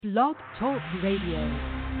Blog Talk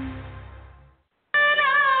Radio.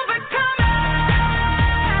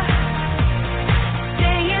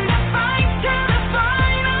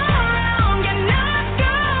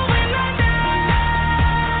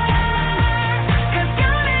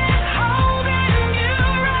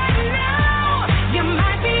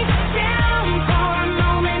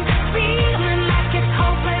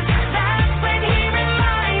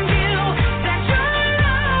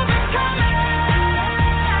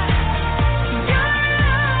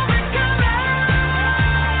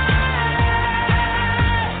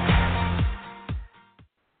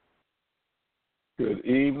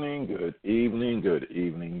 Good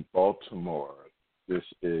evening, Baltimore. This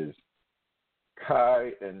is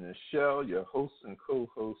Kai and Nichelle, your hosts and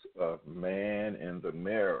co-hosts of Man in the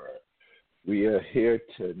Mirror. We are here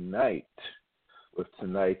tonight with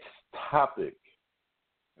tonight's topic,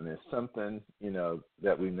 and it's something,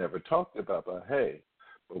 that we never talked about, but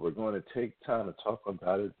we're going to take time to talk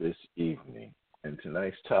about it this evening. And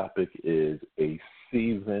tonight's topic is a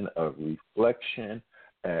season of reflection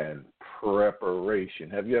and preparation.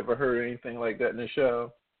 Have you ever heard anything like that in the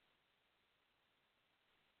show?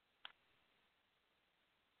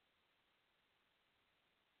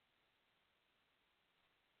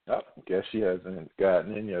 Oh, I guess she hasn't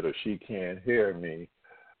gotten in yet, or she can't hear me.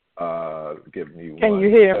 Give me Can one you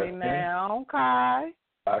hear second. me now, Kai?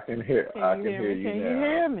 I can hear. Can I you can hear hear me? you Can now. you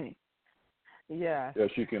hear me? Yes. Yes,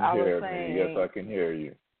 you can I was hear saying, me. Yes, I can hear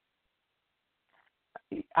you.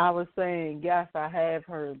 I was saying, yes, I have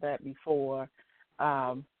heard that before.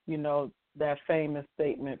 That famous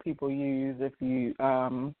statement people use: if you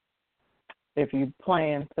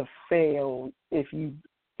plan to fail, if you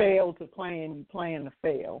fail to plan, you plan to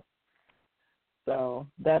fail. So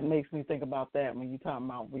that makes me think about that when you're talking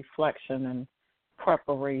about reflection and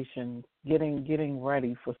preparation, getting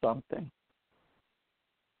ready for something.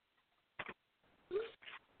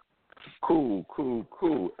 Cool.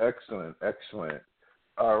 Excellent.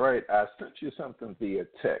 All right, I sent you something via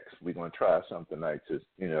text. We're going to try something tonight to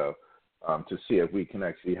see if we can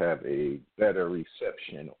actually have a better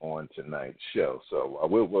reception on tonight's show. So while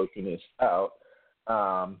we're working this out,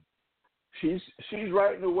 she's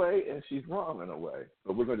right in a way and she's wrong in a way.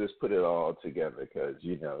 But we're going to just put it all together because,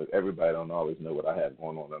 everybody don't always know what I have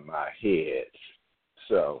going on in my head.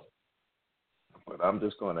 So, but I'm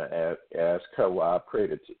just going to ask her while I pray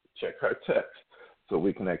to check her text, so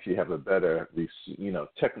we can actually have a better,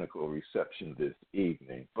 technical reception this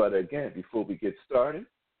evening. But again, before we get started,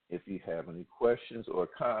 if you have any questions or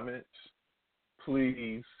comments,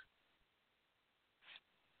 please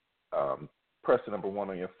press the number 1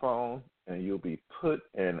 on your phone, and you'll be put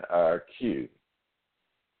in our queue.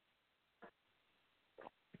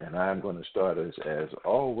 And I'm going to start, as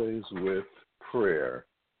always, with prayer.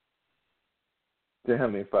 Dear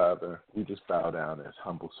Heavenly Father, we just bow down as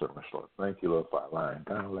humble servants, Lord. Thank you, Lord, for our lying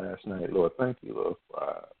down last night. Lord, thank you, Lord,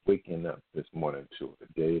 for waking up this morning to a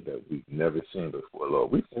day that we've never seen before,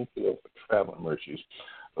 Lord. We thank you, Lord, for traveling mercies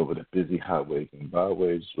over the busy highways and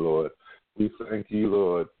byways, Lord. We thank you,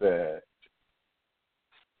 Lord, that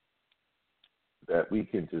we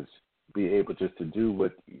can just be able just to do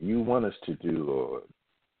what you want us to do, Lord.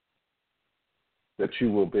 That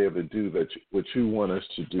you will be able to do what you want us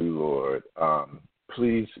to do, Lord.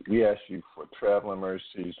 Please, we ask you for traveling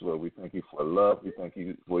mercies, Lord. We thank you for love. We thank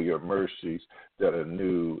you for your mercies that are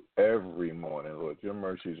new every morning, Lord. Your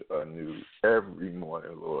mercies are new every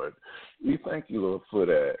morning, Lord. We thank you, Lord, for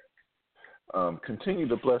that. Continue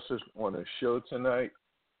to bless us on the show tonight.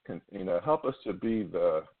 Help us to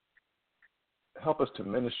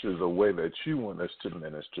minister the way that you want us to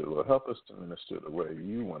minister, Lord. Help us to minister the way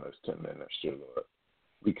you want us to minister, Lord.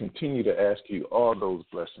 We continue to ask you all those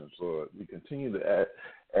blessings, Lord. We continue to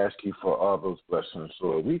ask you for all those blessings,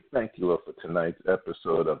 Lord. We thank you, Lord, for tonight's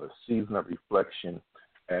episode of A Season of Reflection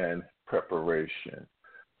and Preparation.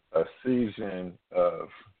 A season of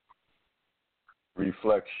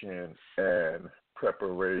reflection and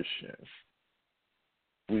preparation.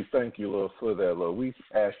 We thank you, Lord, for that, Lord. We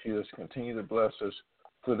ask you to continue to bless us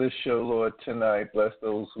for this show, Lord, tonight. Bless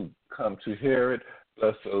those who come to hear it.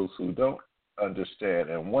 Bless those who don't understand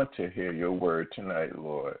and want to hear your word tonight,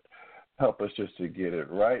 Lord. Help us just to get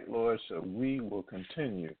it right, Lord, so we will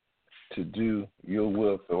continue to do your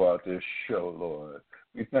will throughout this show, Lord.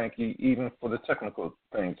 We thank you even for the technical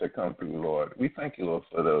things that come through, Lord. We thank you, Lord,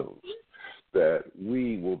 for those, that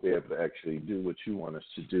we will be able to actually do what you want us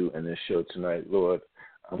to do in this show tonight, Lord.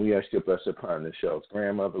 We ask you to bless upon Nichelle's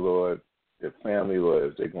grandmother, Lord, their family, Lord,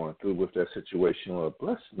 as they're going through with that situation, Lord.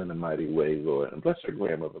 Bless them in a mighty way, Lord, and bless her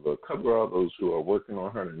grandmother, Lord. Cover all those who are working on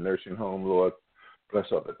her in the nursing home, Lord.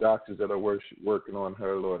 Bless all the doctors that are working on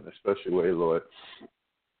her, Lord, in a special way, Lord.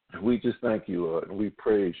 We just thank you, Lord, and we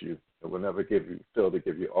praise you, and we'll never fail to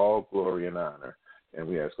give you all glory and honor. And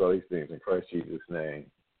we ask all these things in Christ Jesus' name.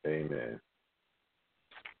 Amen.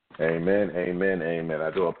 Amen, amen, amen.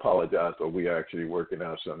 I do apologize, but we are actually working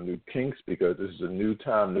out some new kinks because this is a new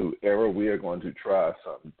time, new era. We are going to try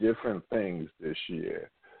some different things this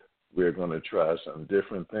year. We're going to try some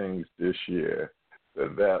different things this year. So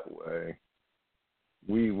that way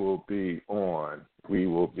we will be on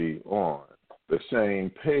the same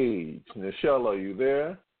page. Nichelle, are you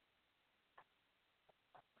there?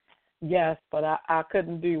 Yes, but I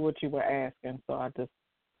couldn't do what you were asking, so I just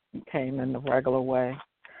came in the regular way.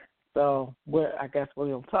 So I guess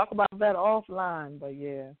we'll talk about that offline, but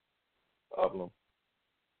yeah. Problem.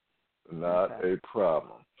 Not a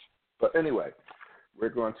problem. But anyway, we're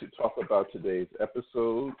going to talk about today's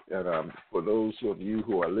episode. And for those of you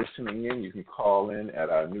who are listening in, you can call in at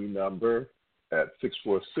our new number at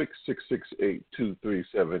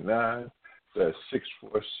 646-668-2379. That's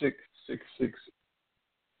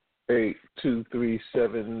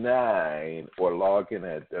 646-668-2379, or log in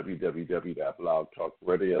at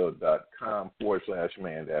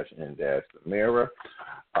www.blogtalkradio.com/man-n-the-mirror.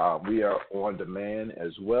 We are on demand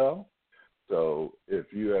as well. So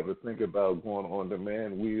if you ever think about going on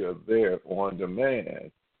demand, we are there on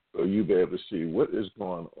demand. So you'll be able to see what is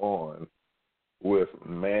going on with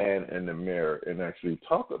Man in the Mirror and actually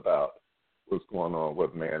talk about what's going on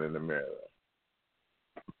with Man in the Mirror.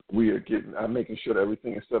 I'm making sure that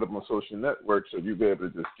everything is set up on social networks so you'll be able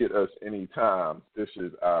to just get us anytime. This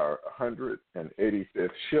is our 185th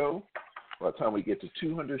show. By the time we get to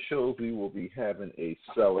 200 shows, we will be having a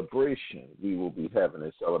celebration. We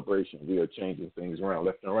are changing things around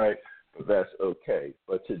left and right, but that's okay.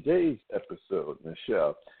 But today's episode,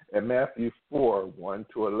 Michelle, in Matthew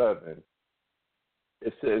 4:1-11,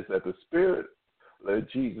 it says that the Spirit led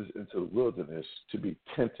Jesus into the wilderness to be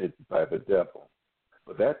tempted by the devil.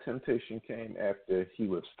 But that temptation came after he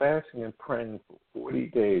was fasting and praying for 40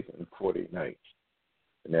 days and 40 nights.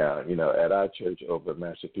 Now, at our church over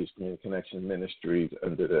Masterpiece Community Connection Ministries,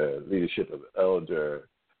 under the leadership of Elder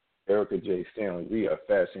Erica J. Stanley, we are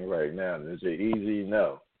fasting right now. And it's an easy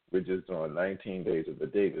no. We're just doing 19 days of the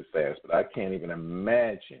David fast. But I can't even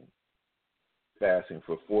imagine fasting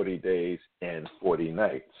for 40 days and 40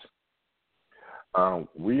 nights.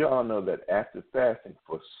 We all know that after fasting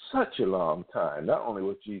for such a long time, not only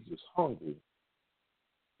was Jesus hungry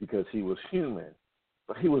because he was human,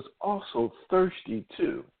 but he was also thirsty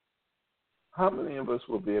too. How many of us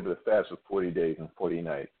will be able to fast for 40 days and 40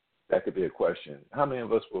 nights? That could be a question. How many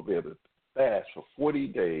of us will be able to fast for 40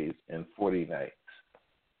 days and 40 nights?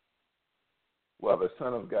 Well, the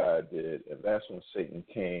Son of God did, and that's when Satan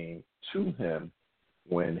came to him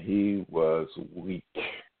when he was weak.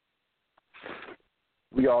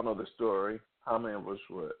 We all know the story. How many of us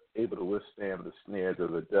were able to withstand the snares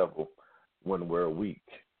of the devil when we're weak?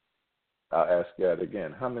 I'll ask that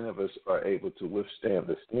again. How many of us are able to withstand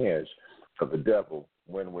the snares of the devil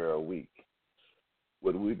when we're weak?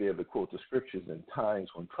 Would we be able to quote the scriptures in times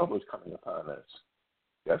when trouble is coming upon us?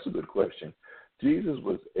 That's a good question. Jesus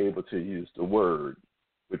was able to use the word,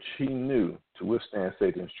 which he knew, to withstand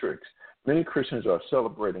Satan's tricks. Many Christians are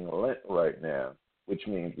celebrating Lent right now, which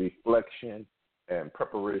means reflection and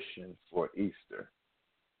preparation for Easter.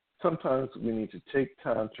 Sometimes we need to take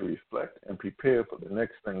time to reflect and prepare for the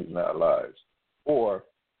next things in our lives. Or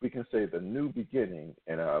we can say the new beginning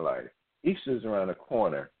in our life. Easter is around the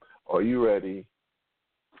corner. Are you ready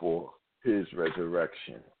for his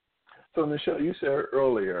resurrection? So, Michelle, you said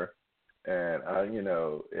earlier, and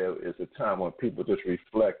it's a time when people just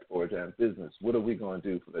reflect or they're in business. What are we going to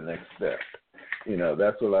do for the next step?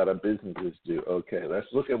 That's what a lot of businesses do. Okay,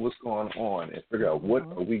 let's look at what's going on and figure out what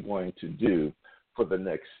are we going to do for the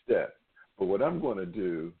next step. But what I'm going to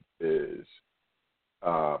do is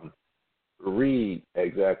read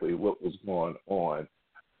exactly what was going on.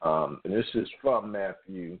 And this is from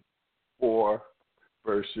Matthew 4,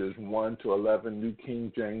 verses 1-11, New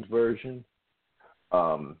King James Version.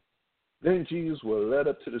 Then Jesus was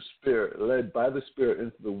led by the Spirit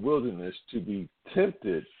into the wilderness to be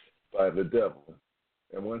tempted by the devil.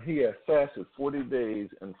 And when he had fasted 40 days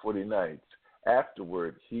and 40 nights,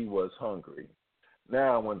 afterward he was hungry.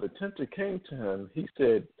 Now when the tempter came to him, he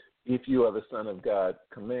said, "If you are the Son of God,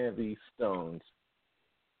 command these stones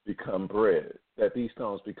become bread, that these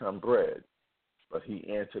stones become bread." But he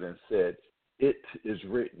answered and said, "It is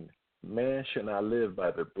written, man shall not live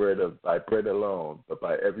by bread alone, but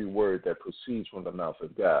by every word that proceeds from the mouth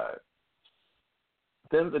of God."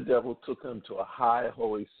 Then the devil took him to a high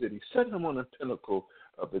holy city, set him on the pinnacle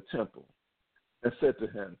of the temple, and said to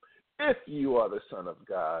him, If you are the Son of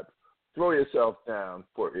God, throw yourself down,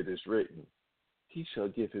 for it is written, He shall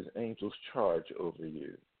give his angels charge over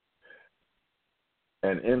you.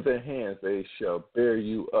 And in their hands they shall bear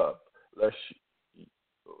you up, lest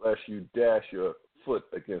you dash your foot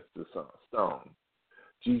against the stone.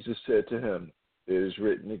 Jesus said to him, It is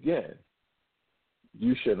written again,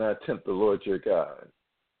 You shall not tempt the Lord your God.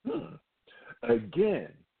 Again,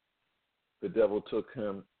 the devil took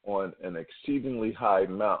him on an exceedingly high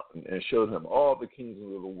mountain and showed him all the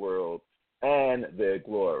kingdoms of the world and their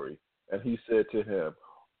glory. And he said to him,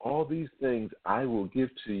 All these things I will give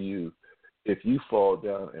to you if you fall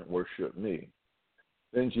down and worship me.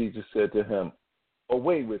 Then Jesus said to him,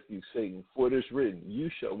 Away with you, Satan, for it is written, You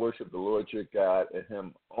shall worship the Lord your God, and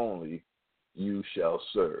him only you shall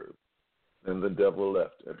serve. Then the devil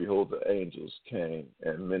left, and behold, the angels came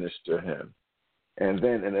and ministered him. And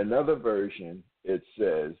then in another version, it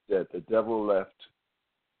says that the devil left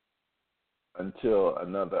until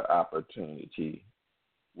another opportunity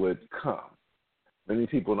would come. Many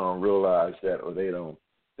people don't realize that, or they don't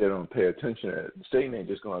pay attention to it. Satan ain't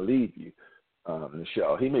just going to leave you,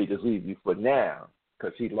 Michelle. He may just leave you for now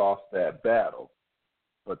because he lost that battle,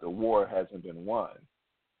 but the war hasn't been won.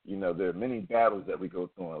 You know, there are many battles that we go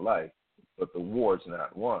through in life, but the war's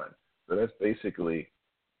not won. So that's basically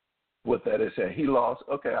what that is saying. He lost.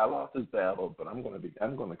 Okay, I lost this battle, but I'm going to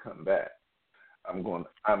come back. I'm going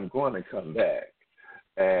to come back.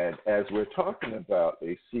 And as we're talking about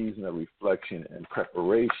a season of reflection and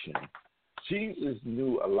preparation, Jesus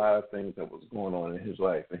knew a lot of things that was going on in his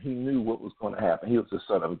life, and he knew what was going to happen. He was the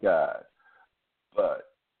Son of God,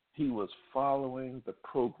 but he was following the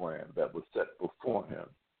program that was set before him.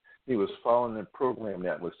 He was following the program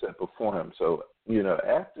that was set before him. So, you know,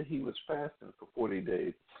 after he was fasting for 40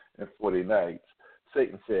 days and 40 nights,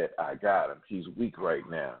 Satan said, I got him. He's weak right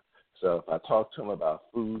now. So if I talk to him about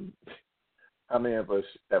food, how many of us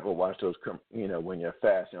ever watch those, you know, when you're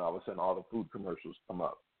fasting, all of a sudden all the food commercials come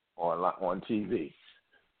up on TV?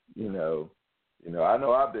 You know, I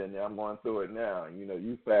know I've been there. I'm going through it now. You know,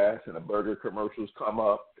 you fast and the burger commercials come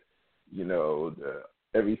up. You know,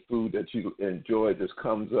 every food that you enjoy just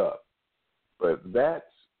comes up. But that's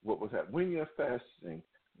what was happening. When you're fasting,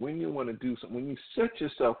 when you want to do something, when you set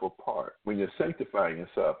yourself apart, when you're sanctifying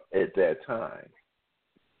yourself at that time,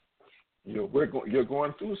 you're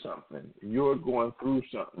going through something. You're going through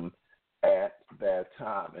something at that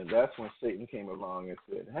time. And that's when Satan came along and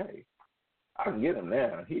said, hey, I can get him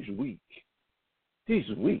now. He's weak. He's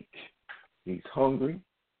weak. He's hungry.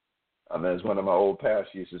 As one of my old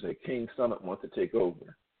pastors used to say, King Stomach wants to take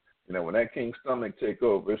over. You know, when that King Stomach take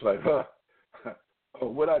over, it's like,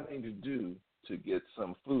 what I need to do to get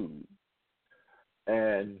some food.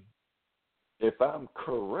 And if I'm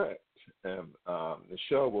correct, and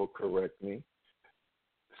Michelle will correct me,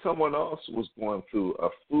 someone else was going through a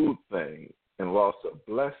food thing and lost a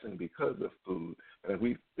blessing because of food. And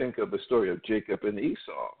we think of the story of Jacob and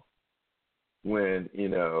Esau, when, you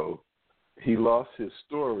know, he lost his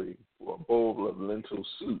story for a bowl of lentil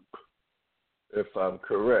soup, if I'm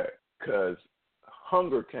correct, because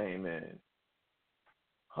hunger came in.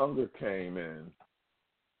 Hunger came in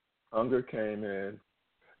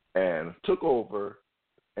and took over,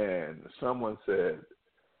 and someone said,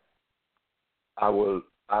 I will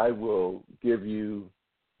give you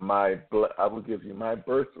my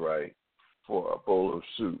birthright for a bowl of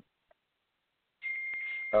soup.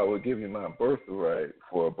 I will give you my birthright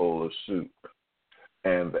for a bowl of soup.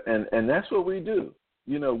 And that's what we do.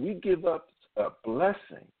 You know, we give up a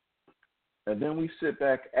blessing, and then we sit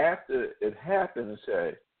back after it happened and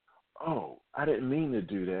say, oh, I didn't mean to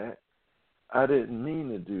do that. I didn't mean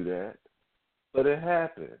to do that. But it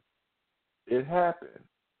happened. It happened.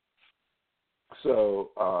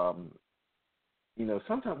 So, you know,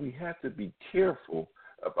 sometimes we have to be careful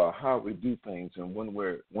about how we do things, and when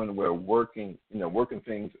we're working, you know, working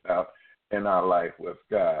things out in our life with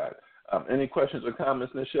God. Any questions or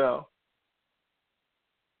comments, Michelle?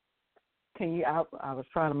 Can you? I was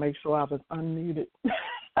trying to make sure I was unmuted.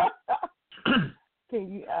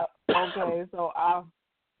 Can you? Okay, so I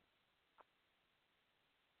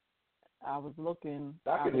was looking.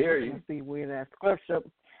 I can hear you. To see where that scripture.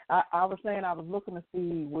 I was saying I was looking to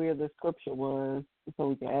see where the scripture was so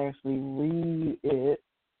we can actually read it.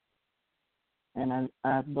 And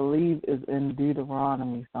I believe it's in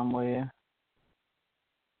Deuteronomy somewhere.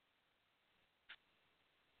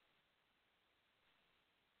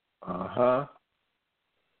 Uh-huh.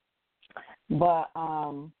 But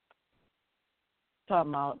talking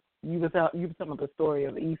about you were talking about the story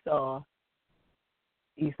of Esau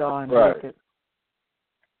and right. Jacob.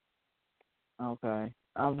 Okay,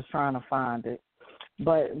 I was trying to find it.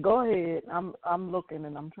 But go ahead. I'm looking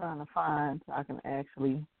and I'm trying to find so I can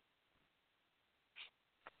actually.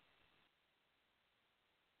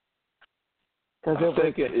 I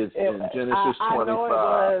think it's in Genesis 25. I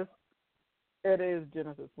know it is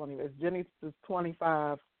Genesis 20. It's Genesis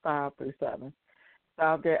 25, 5 through 7.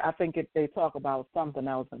 So I think they talk about something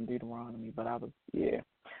else in Deuteronomy, but yeah.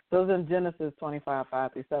 So it's in Genesis 25,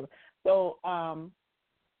 5 through 7. So,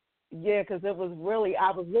 yeah, because it was really, I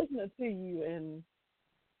was listening to you, and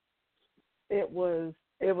it was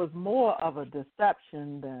more of a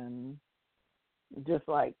deception than just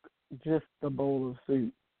the bowl of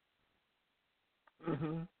soup.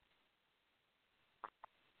 Mm-hmm.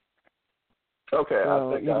 Okay, so,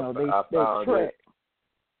 I think I found it.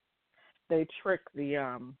 They trick the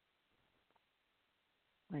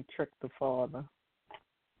father.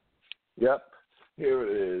 Yep, here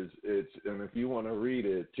it is. And if you want to read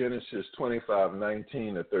it, Genesis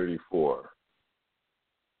 25:19 to 34.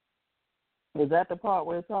 Is that the part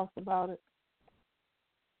where it talks about it?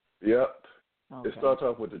 Yep. Okay. It starts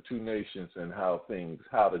off with the two nations and how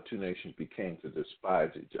the two nations became to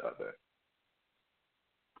despise each other.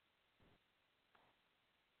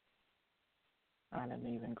 I didn't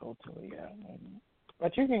even go to it yet.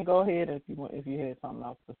 But you can go ahead if you had something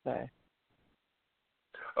else to say.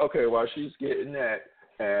 Okay, while she's getting that,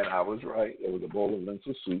 and I was right, it was a bowl of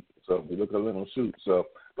lentil soup. So we look at lentil soup. So,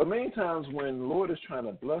 but many times when the Lord is trying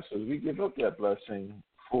to bless us, we give up that blessing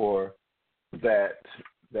for that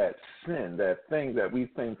sin, that thing that we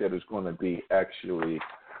think that is going to be actually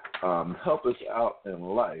help us out in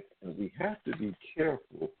life, and we have to be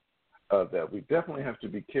careful of that. We definitely have to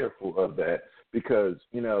be careful of that because,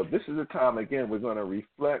 this is a time, again, we're going to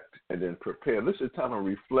reflect and then prepare. This is a time of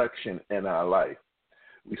reflection in our life.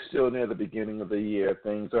 We're still near the beginning of the year.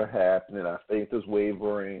 Things are happening. Our faith is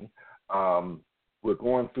wavering. We're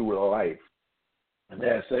going through life. And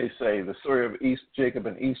as they say, the story of Jacob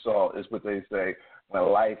and Esau is what they say when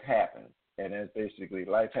life happens. And that's basically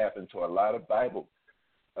life happened to a lot of Bible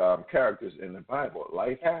characters in the Bible.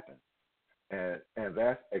 Life happens. And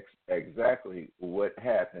that's exactly what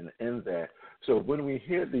happened in that. So when we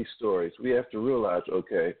hear these stories, we have to realize,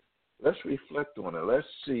 okay, let's reflect on it. Let's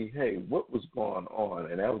see, hey, what was going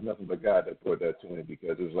on? And that was nothing but God that brought that to me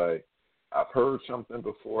because it's like I've heard something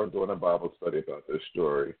before during a Bible study about this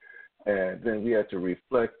story, and then we have to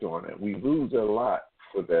reflect on it. We lose a lot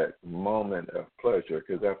for that moment of pleasure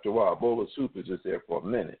because after a while, a bowl of soup is just there for a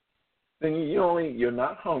minute. Then you're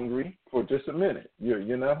not hungry for just a minute.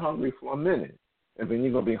 You're not hungry for a minute, and then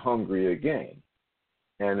you're gonna be hungry again.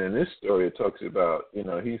 And in this story, it talks about,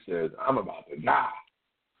 he says, "I'm about to die."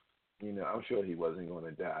 I'm sure he wasn't going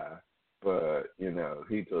to die, but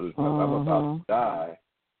he told his mother, "I'm about to die."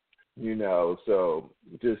 So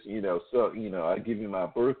just I give you my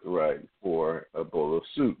birthright for a bowl of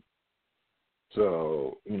soup.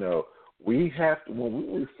 So we have to, when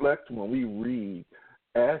we reflect, when we read,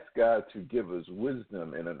 ask God to give us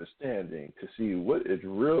wisdom and understanding to see what is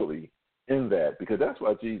really in that, because that's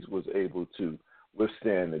why Jesus was able to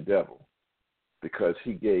withstand the devil, because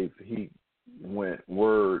he gave him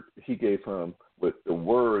what the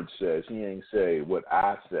word says. He ain't say what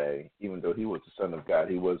I say, even though he was the Son of God.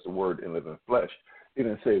 He was the Word in living flesh. He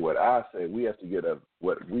didn't say what I say. We have to get up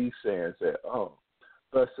what we say and say, oh,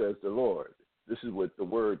 thus says the Lord. This is what the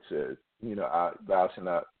word says. Thou shalt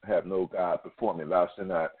not have no God before me. Thou shalt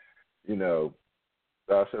not, thou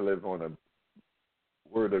shalt live on the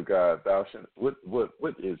word of God. Thou shalt, what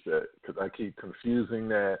is that? Because I keep confusing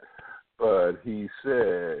that. But he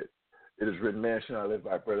said, it is written, man shall not live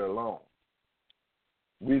by bread alone.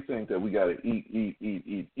 We think that we got to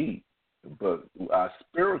eat. But our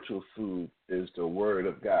spiritual food is the word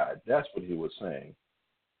of God. That's what he was saying.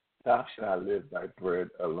 Thou shalt not live by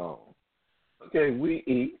bread alone. Okay, we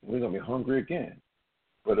eat, we're going to be hungry again.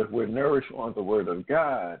 But if we're nourished on the word of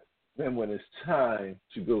God, then when it's time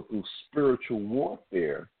to go through spiritual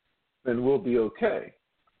warfare, then we'll be okay.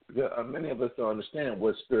 Many of us don't understand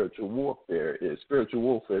what spiritual warfare is. Spiritual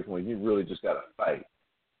warfare is when you really just got to fight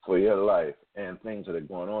for your life and things that are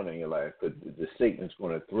going on in your life. But the Satan's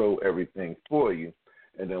going to throw everything for you.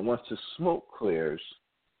 And then once the smoke clears,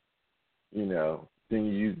 then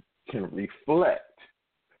you can reflect.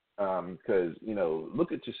 Because,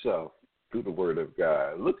 look at yourself through the word of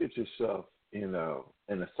God. Look at yourself, in the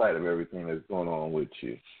sight of everything that's going on with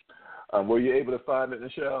you. Were you able to find it,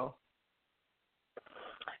 Michelle?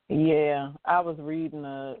 Yeah, I was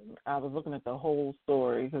looking at the whole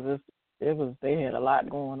story because they had a lot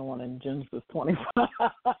going on in Genesis 25.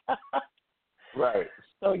 Right.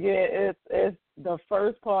 So yeah, it's the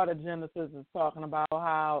first part of Genesis is talking about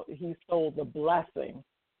how he stole the blessing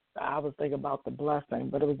I was thinking about the blessing,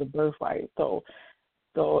 but it was the birthright. So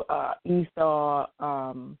Esau,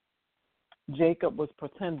 Jacob was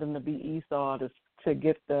pretending to be Esau to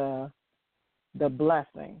get the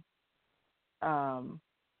blessing from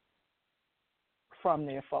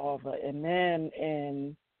their father. And then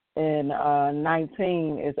in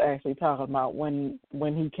 19 is actually talking about when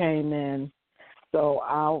he came in. So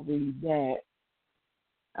I'll read that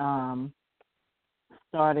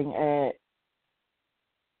starting at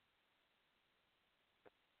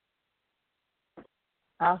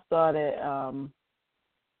I'll start at I'll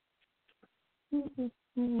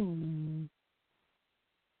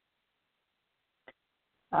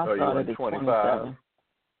start at 25.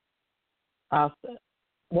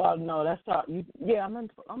 Well, no, that's not. Yeah, I'm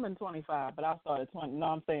in 25, but I'll start at 20. No,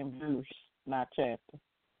 I'm saying verse, not chapter.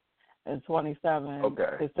 In 27,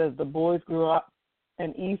 Okay. It says the boys grew up,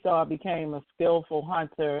 and Esau became a skillful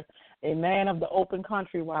hunter, a man of the open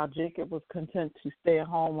country, while Jacob was content to stay at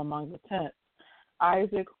home among the tents.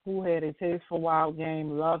 Isaac, who had a taste for wild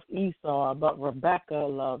game, loved Esau, but Rebekah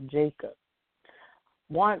loved Jacob.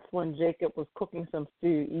 Once, when Jacob was cooking some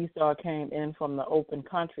stew, Esau came in from the open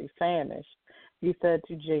country, famished. He said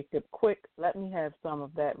to Jacob, "Quick, let me have some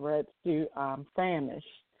of that red stew. I'm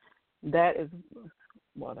famished." That's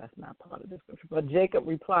not part of the scripture. But Jacob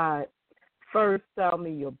replied, "First, sell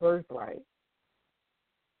me your birthright."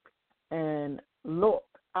 And look,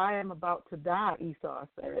 I am about to die, Esau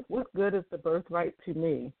said. "What good is the birthright to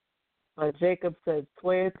me?" But Jacob said,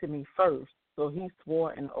 "Swear to me first." So he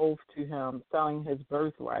swore an oath to him, selling his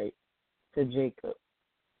birthright to Jacob.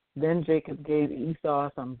 Then Jacob gave Esau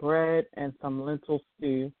some bread and some lentil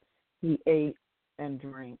stew. He ate and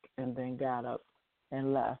drank and then got up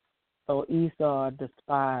and left. So Esau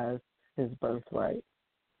despised his birthright.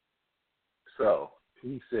 So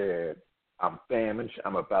he said, "I'm famished.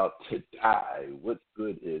 I'm about to die. What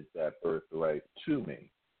good is that birthright to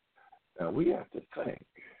me?" Now we have to think.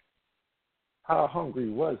 How hungry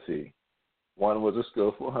was he? One was a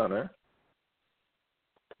skillful hunter.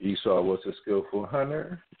 Esau was a skillful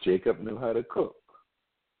hunter. Jacob knew how to cook.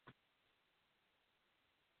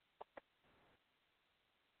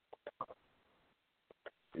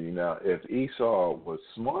 If Esau was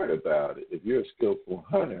smart about it, if you're a skillful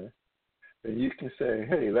hunter, then you can say,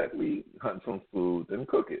 "Hey, let me hunt some food and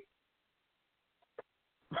cook it."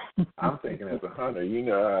 I'm thinking as a hunter, you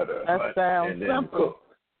know how to hunt and then simple.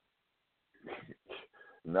 cook.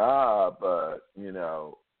 Nah, but,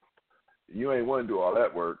 you ain't want to do all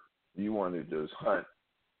that work. You want to just hunt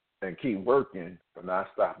and keep working, but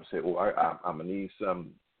not stop and say, "Well, I'm gonna need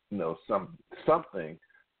something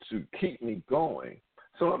to keep me going.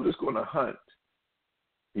 So I'm just going to hunt."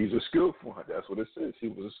 He's a skillful hunter. That's what it says. He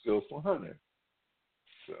was a skillful hunter.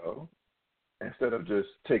 So instead of just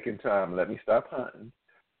taking time, let me stop hunting.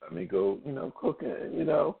 Let me go, cooking,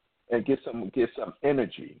 and get some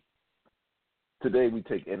energy. Today we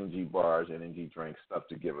take energy bars, energy drinks, stuff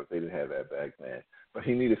to give us. They didn't have that back then. But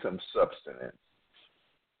he needed some substance.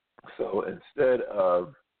 So instead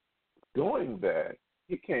of doing that,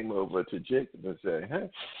 he came over to Jacob and said, "Hey,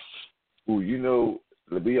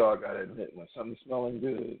 we all got to admit, when something's smelling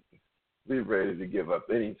good, we're ready to give up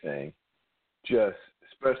anything,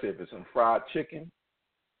 especially if it's some fried chicken,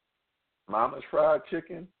 mama's fried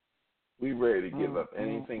chicken, we ready to give up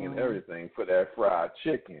anything and everything for that fried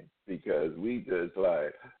chicken, because we just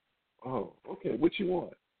like, oh, okay, what you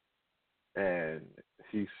want?" And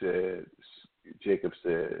Jacob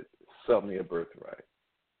said, "Sell me a birthright."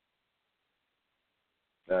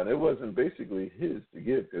 Now, it wasn't basically his to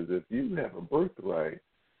give, because if you have a birthright,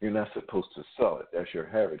 you're not supposed to sell it. That's your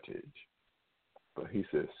heritage. But he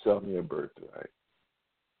said, "Sell me a birthright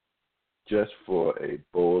just for a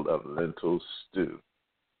bowl of lentil stew."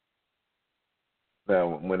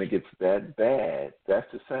 Now, when it gets that bad, that's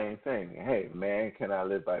the same thing. Hey, man cannot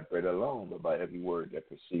live by bread alone, but by every word that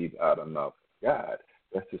proceeds out of the mouth of God.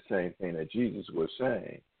 That's the same thing that Jesus was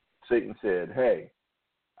saying. Satan said, "Hey,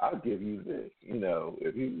 I'll give you this.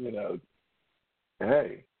 If you,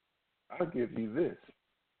 hey, I'll give you this.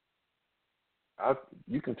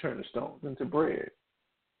 You can turn the stones into bread."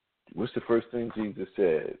 What's the first thing Jesus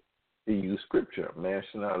said? He used scripture. Man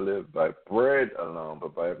shall not live by bread alone,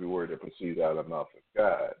 but by every word that proceeds out of the mouth of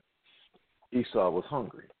God. Esau was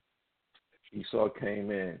hungry. Esau came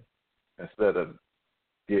in, instead of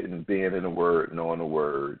being in the word, knowing the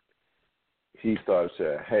word, he started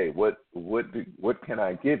saying, "Hey, what can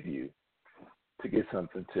I give you to get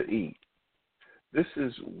something to eat?" This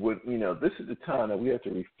is this is the time that we have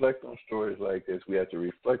to reflect on stories like this. We have to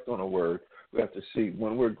reflect on the word. We have to see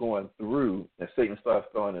when we're going through and Satan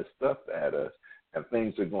starts throwing his stuff at us, and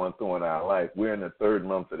things are going through in our life. We're in the third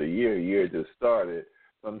month of the year. Year just started.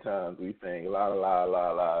 Sometimes we think,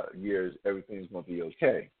 years, everything's going to be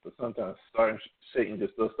okay. But sometimes Satan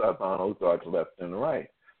just still starts on those guards left and right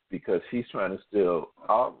because he's trying to steal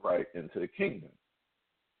our right into the kingdom.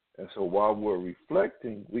 And so while we're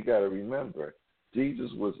reflecting, we got to remember,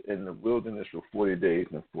 Jesus was in the wilderness for 40 days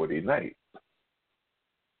and 40 nights.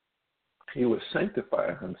 He was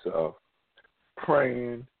sanctifying himself,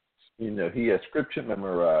 praying. He had scripture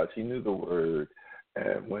memorized. He knew the word.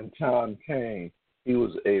 And when time came, he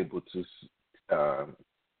was able to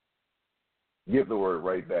give the word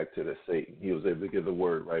right back to Satan. He was able to give the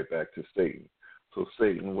word right back to Satan. So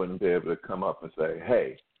Satan wouldn't be able to come up and say,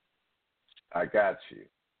 hey, I got you.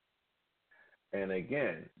 And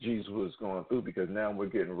again, Jesus was going through, because now we're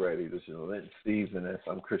getting ready. This is Lent season, and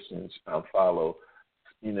some Christians follow.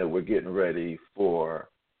 We're getting ready for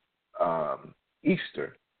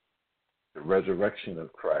Easter, the resurrection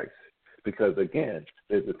of Christ. Because again,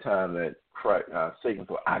 there's a time that Satan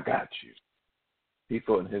thought, I got you. He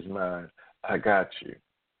thought in his mind, I got you.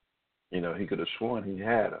 He could have sworn he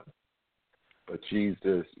had him. But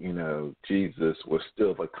Jesus was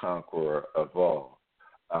still the conqueror of all.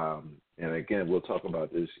 And again, we'll talk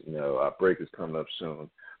about this. Our break is coming up soon,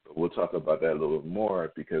 but we'll talk about that a little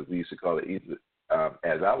more, because we used to call it Easter.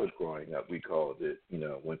 As I was growing up, we called it,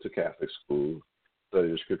 went to Catholic school,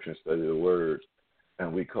 studied the scripture and studied the word,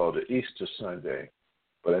 and we called it Easter Sunday.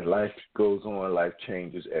 But as life goes on, life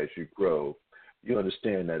changes as you grow. You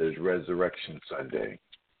understand that it's Resurrection Sunday.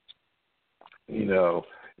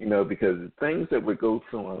 Because the things that we go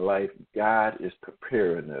through in life, God is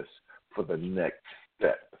preparing us for the next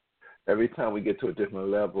step. Every time we get to a different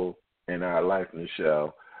level in our life,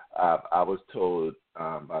 Michelle, I was told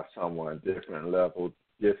by someone, different level,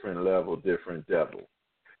 different devil.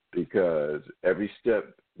 Because every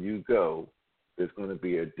step you go, there's going to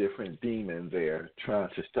be a different demon there trying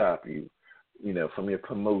to stop you, from your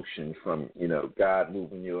promotion, from, God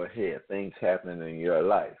moving you ahead, things happening in your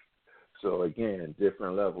life. So again,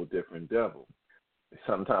 different level, different devil.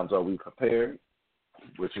 Sometimes are we prepared,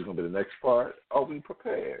 which is going to be the next part? Are we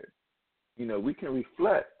prepared? We can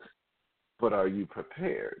reflect, but are you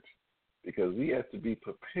prepared? Because we have to be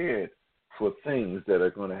prepared for things that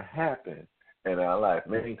are going to happen in our life.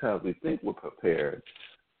 Many times we think we're prepared,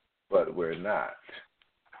 but we're not.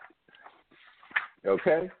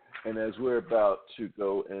 Okay? And as we're about to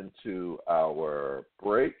go into our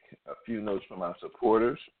break, a few notes from our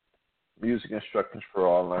supporters. Music Instructions for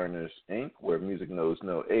All Learners, Inc., where music knows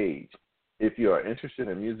no age. If you are interested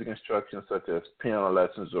in music instruction such as piano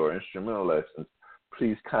lessons or instrumental lessons,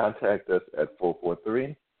 please contact us at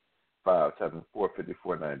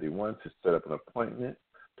 443-574-5491 to set up an appointment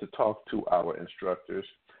to talk to our instructors.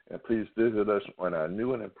 And please visit us on our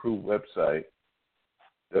new and improved website,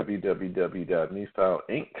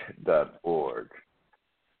 www.newfoundinc.org.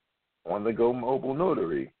 On-the-go mobile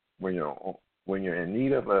notary. When you're in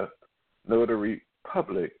need of a notary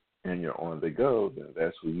public and you're on the go, then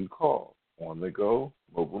that's who you call. On the go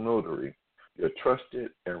mobile notary, your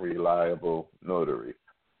trusted and reliable notary.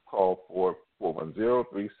 Call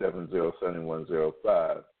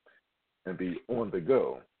 410-370-7105 and be on the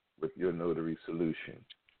go with your notary solution.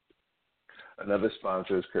 Another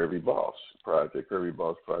sponsor is Kirby Boss Project. Kirby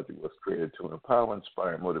Boss Project was created to empower,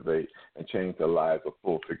 inspire, motivate, and change the lives of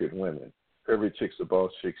full-figured women. Kirby Chicks are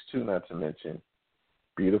boss chicks too, not to mention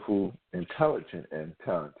beautiful, intelligent, and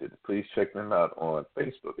talented. Please check them out on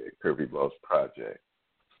Facebook at Kirby Boss Project.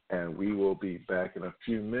 And we will be back in a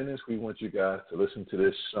few minutes. We want you guys to listen to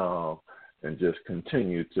this song and just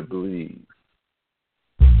continue to believe.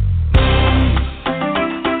 Come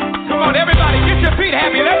on, everybody, get your feet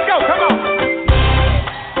happy. Let's go. Come on.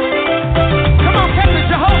 Come on, Captain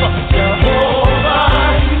Jehovah. Jehovah,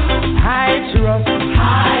 I trust.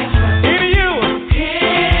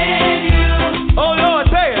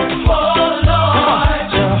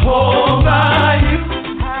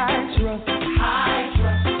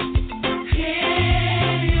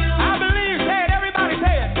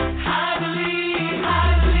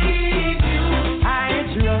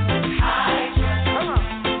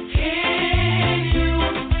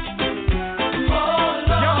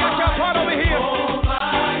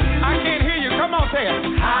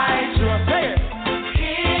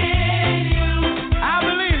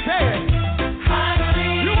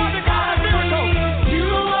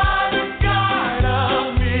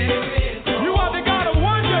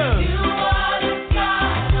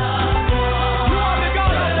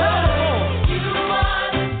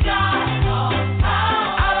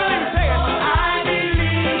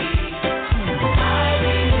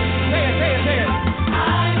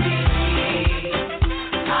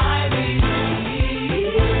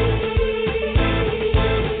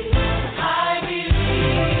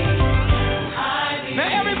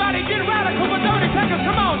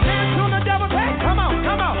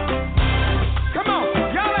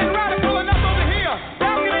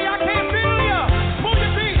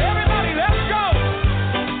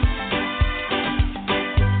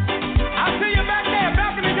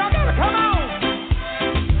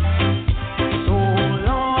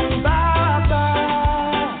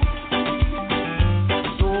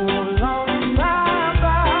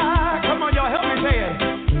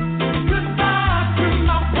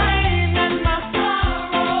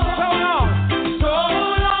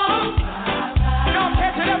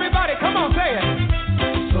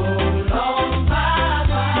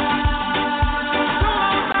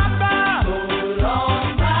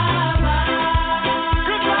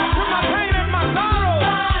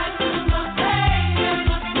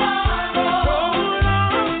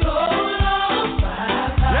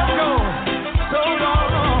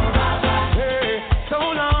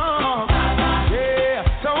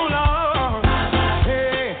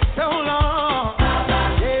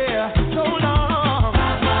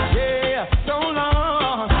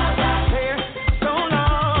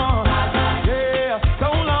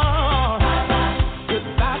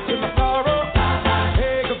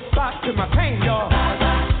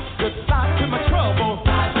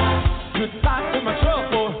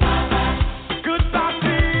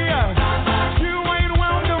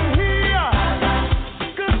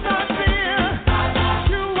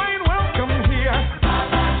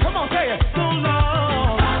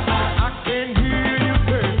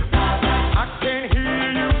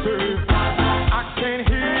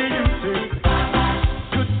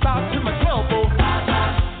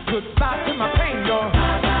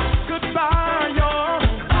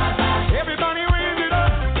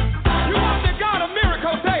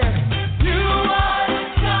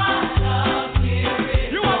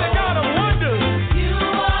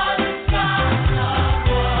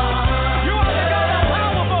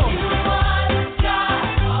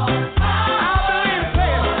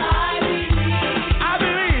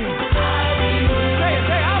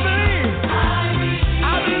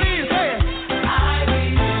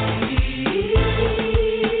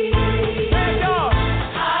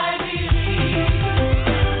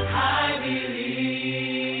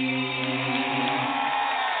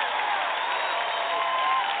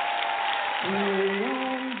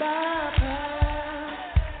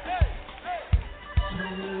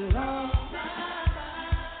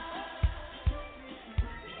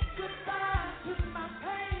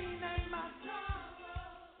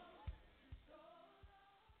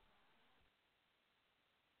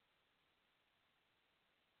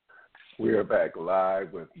 We are back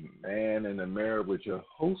live with Man in the Mirror with your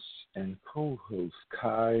hosts and co-hosts,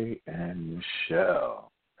 Kai and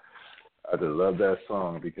Michelle. I just love that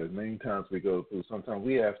song because many times we go through, sometimes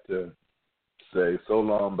we have to say, so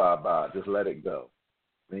long, bye-bye, just let it go.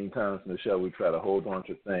 Many times, Michelle, we try to hold on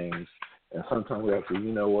to things, and sometimes we have to,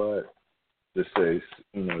 you know what, just say,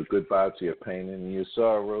 goodbye to your pain and your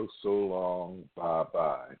sorrow, so long,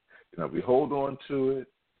 bye-bye. If we hold on to it,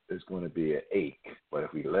 it's going to be an ache. But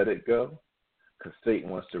if we let it go, because Satan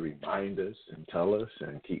wants to remind us and tell us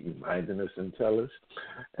and keep reminding us and tell us,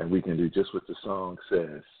 and we can do just what the song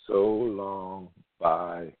says, so long,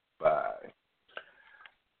 bye-bye.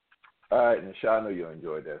 All right, Nisha, I know you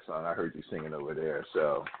enjoyed that song. I heard you singing over there.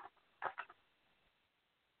 So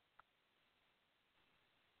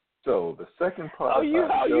the second part of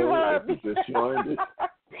our show, if you just joined us,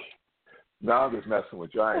 no, I'm just messing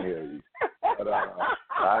with you. I ain't hear you. But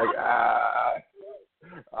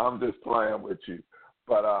I'm just playing with you.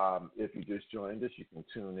 But if you just joined us, you can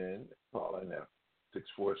tune in, call in at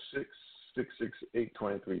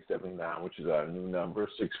 646-668-2379, which is our new number,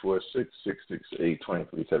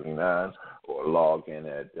 646-668-2379, or log in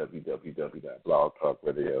at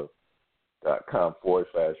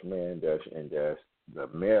www.blogtalkradio.com/man-in-the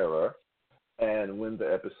mirror. And when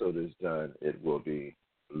the episode is done, it will be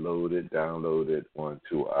downloaded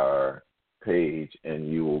onto our page, and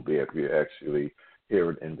you will be able to actually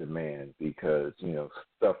hear it in demand because,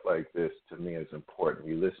 stuff like this to me is important.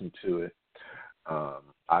 You listen to it.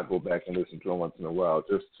 I go back and listen to it once in a while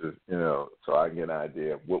just to, so I can get an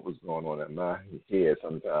idea of what was going on in my head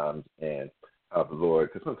sometimes and how the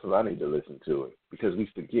Lord, because sometimes I need to listen to it because we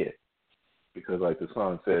forget. Because like the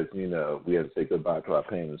song says, we have to say goodbye to our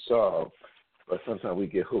pain and sorrow, but sometimes we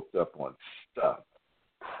get hooked up on stuff,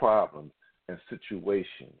 problems, and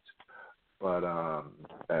situations. But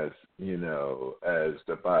as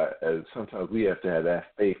sometimes we have to have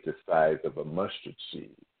that faith the size of a mustard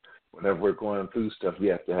seed. Whenever we're going through stuff, we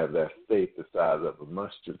have to have that faith the size of a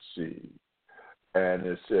mustard seed. And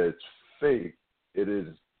it says faith, it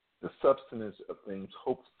is the substance of things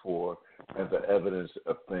hoped for and the evidence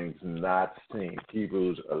of things not seen.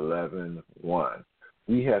 Hebrews 11:1.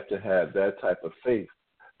 We have to have that type of faith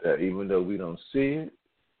that even though we don't see it,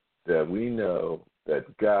 that we know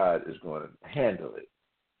that God is going to handle it.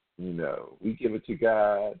 We give it to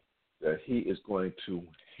God, that he is going to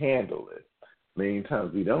handle it. Many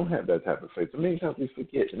times we don't have that type of faith. Many times we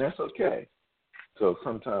forget, and that's okay. So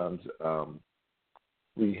sometimes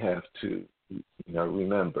we have to,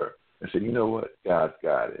 remember and say, you know what? God's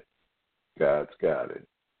got it. God's got it.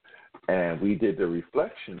 And we did the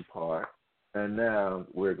reflection part, and now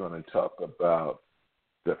we're going to talk about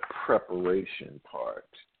the preparation part.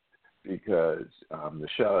 Because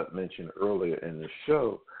Michelle had mentioned earlier in the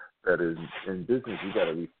show that in business you got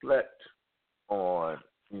to reflect on,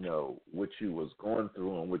 what you was going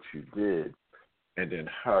through and what you did, and then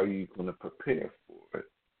how are you going to prepare for it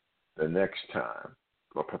the next time,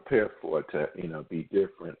 or prepare for it to, be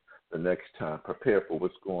different the next time, prepare for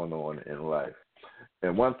what's going on in life.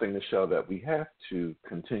 And one thing, Michelle, that we have to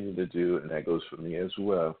continue to do, and that goes for me as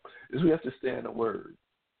well, is we have to stay in the Word.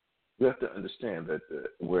 We have to understand that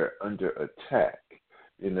we're under attack.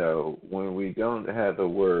 When we don't have the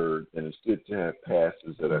Word, and it's good to have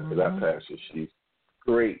pastors that are, our pastor, she's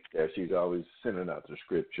great that she's always sending out the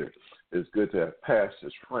scripture. It's good to have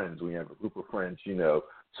pastors, friends. We have a group of friends,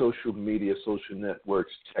 social media, social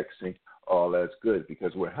networks, texting, all that's good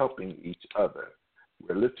because we're helping each other.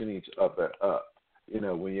 We're lifting each other up.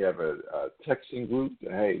 When you have a texting group,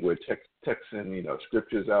 hey, we're texting,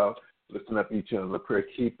 scriptures out, lifting up each other, prayer,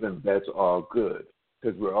 keeping, that's all good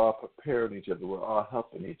because we're all preparing each other. We're all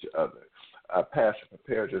helping each other. Our pastor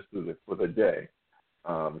prepares us for the day.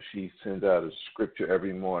 She sends out a scripture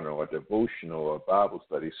every morning or a devotional or a Bible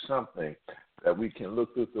study, something that we can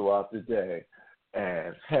look through throughout the day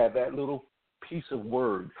and have that little piece of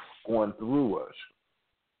word going through us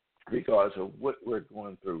regardless of what we're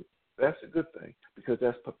going through. That's a good thing because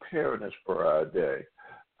that's preparing us for our day.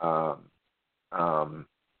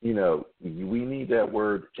 We need that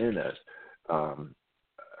word in us.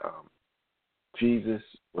 Jesus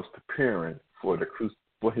was preparing for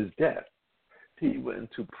his death. He went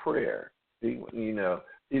into prayer. He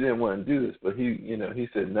didn't want to do this, but he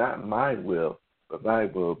said, "Not my will, but thy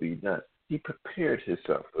will be done." He prepared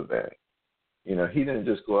himself for that. He didn't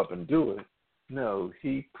just go up and do it. No,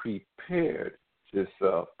 he prepared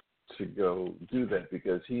himself to go do that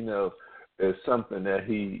because he knows there's something that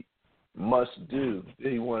he must do.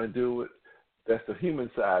 Did he want to do it? That's the human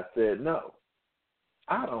side said, no,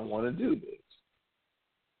 I don't want to do this.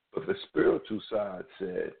 But the spiritual side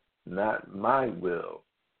said, not my will,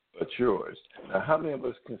 but yours. Now, how many of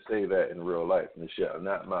us can say that in real life, Michelle?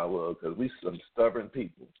 Not my will, because we some stubborn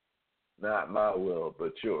people. Not my will,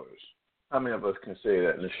 but yours. How many of us can say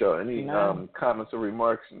that, Michelle? Any comments or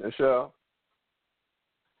remarks, Michelle?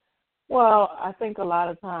 Well, I think a lot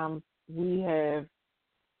of times we have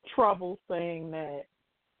trouble saying that,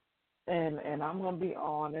 and I'm going to be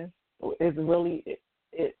honest. It's really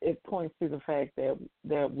it points to the fact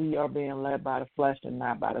that we are being led by the flesh and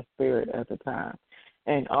not by the spirit at the time.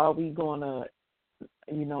 And are we going to,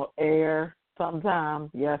 err sometimes?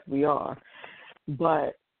 Yes, we are.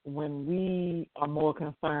 But when we are more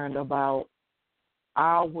concerned about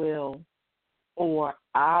our will or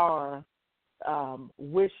our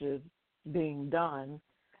wishes being done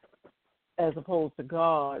as opposed to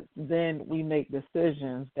God, then we make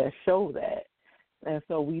decisions that show that. And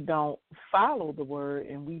so we don't follow the word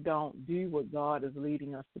and we don't do what God is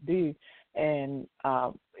leading us to do. And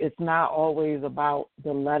it's not always about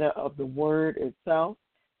the letter of the word itself,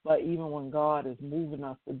 but even when God is moving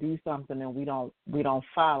us to do something and we don't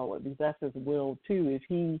follow it, because that's his will too. If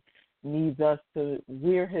he needs us to,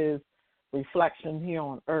 we're his reflection here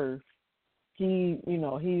on earth. He's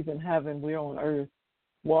in heaven, we're on earth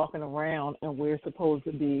walking around, and we're supposed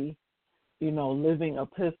to be living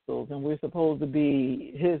epistles, and we're supposed to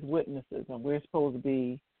be his witnesses, and we're supposed to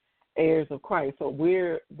be heirs of Christ. So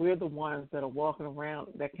we're the ones that are walking around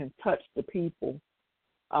that can touch the people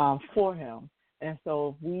for him. And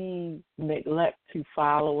so if we neglect to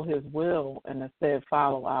follow his will and instead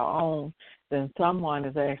follow our own, then someone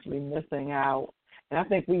is actually missing out. And I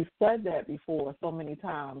think we've said that before so many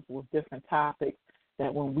times with different topics,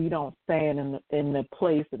 that when we don't stand in the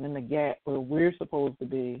place and in the gap where we're supposed to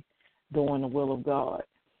be doing the will of God,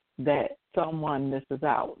 that someone misses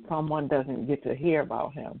out. Someone doesn't get to hear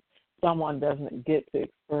about him. Someone doesn't get to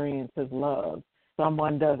experience his love.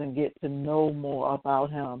 Someone doesn't get to know more about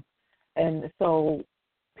him. And so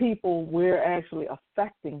we're actually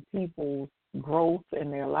affecting people's growth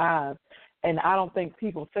in their lives. And I don't think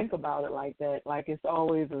people think about it like that. Like it's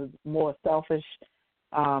always a more selfish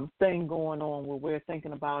thing going on where we're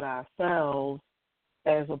thinking about ourselves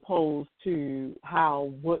as opposed to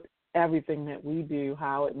everything that we do,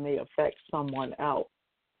 how it may affect someone else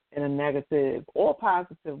in a negative or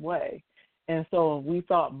positive way. And so if we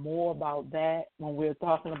thought more about that when we're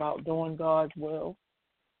talking about doing God's will,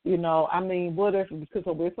 what if, because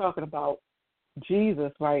we're talking about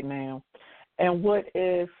Jesus right now, and what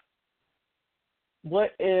if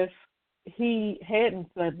he hadn't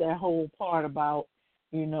said that whole part about,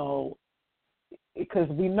 because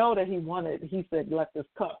we know that he said, let this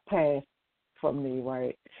cup pass from me,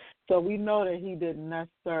 right? So we know that he didn't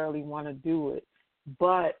necessarily want to do it,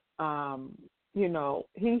 but,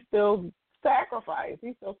 he still sacrificed.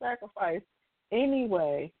 He still sacrificed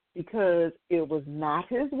anyway because it was not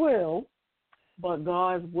his will, but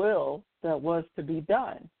God's will that was to be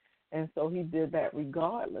done. And so he did that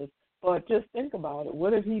regardless. But just think about it.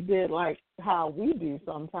 What if he did like how we do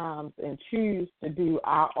sometimes and choose to do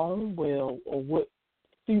our own will or what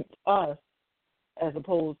suits us as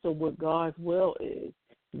opposed to what God's will is?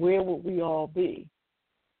 Where would we all be?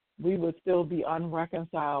 We would still be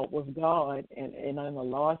unreconciled with God and in a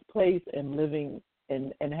lost place and living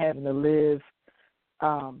and having to live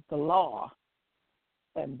the law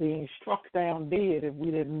and being struck down dead if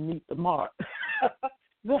we didn't meet the mark.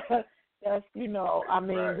 That's, we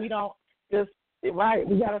don't just, right,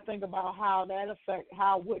 we got to think about how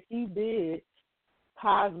what he did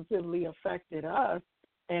positively affected us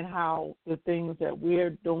and how the things that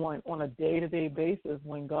we're doing on a day-to-day basis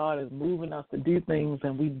when God is moving us to do things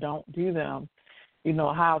and we don't do them,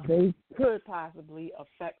 how they could possibly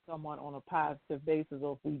affect someone on a positive basis,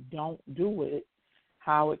 or if we don't do it,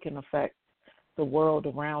 how it can affect the world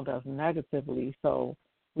around us negatively. So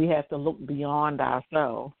we have to look beyond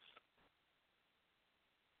ourselves.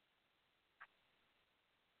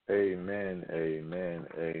 Amen, amen,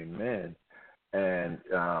 amen. And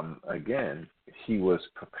again, he was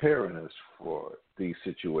preparing us for these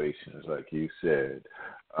situations, like you said,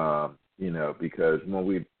 because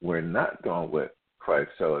when we're not doing what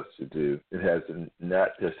Christ tells us to do, it has not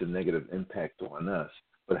just a negative impact on us,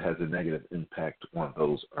 but it has a negative impact on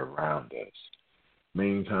those around us.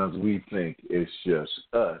 Many times we think it's just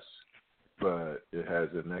us, but it has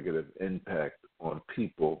a negative impact on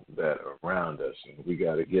people that are around us. And we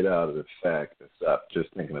got to get out of the fact and stop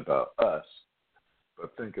just thinking about us,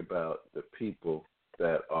 but think about the people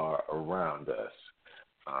that are around us.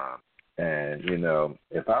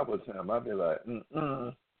 If I was him, I'd be like,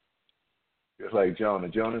 Just like Jonah.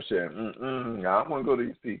 Jonah said, I don't want to go to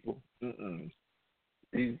these people.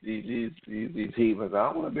 these heathens. I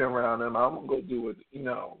don't want to be around them. I want to go do it.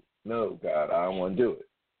 No, God, I don't want to do it.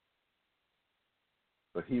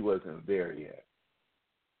 But he wasn't there yet.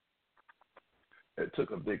 It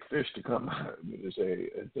took a big fish to come by.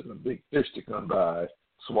 It took a big fish to come by,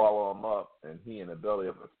 swallow him up, and he in the belly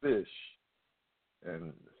of a fish.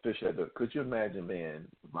 And the fish had to. Could you imagine being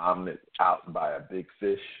vomited out by a big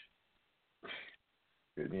fish?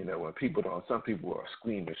 When people don't, some people are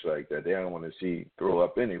squeamish like that. They don't want to see throw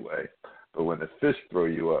up anyway. But when the fish throw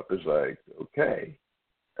you up, it's like, okay,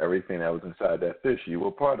 everything that was inside that fish, you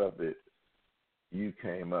were part of it. You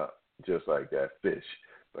came up just like that fish.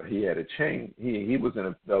 But he had a change. He was in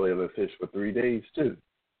the belly of a fish for 3 days too.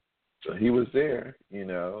 So he was there,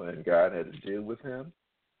 and God had to deal with him.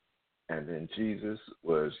 And then Jesus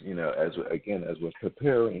was, as we're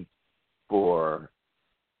preparing for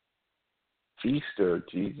Easter,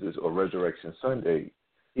 Jesus, or Resurrection Sunday,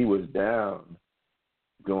 he was down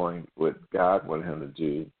doing what God wanted him to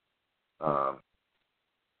do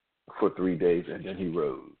for 3 days, and then he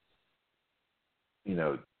rose.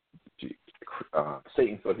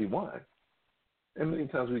 Satan thought he won. And many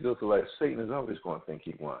times we go through life, Satan is always going to think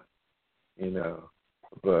he won,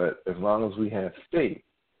 But as long as we have faith,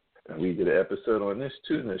 and we did an episode on this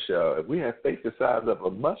too, Nichelle, if we have faith the size of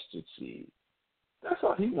a mustard seed, that's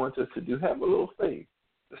all he wants us to do. Have a little faith.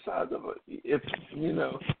 The size of if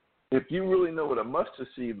you really know what a mustard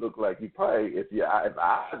seed look like, you probably, if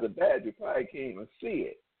eyes are bad, you probably can't even see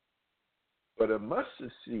it. But a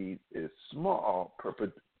mustard seed is small,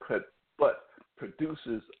 but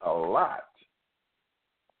produces a lot.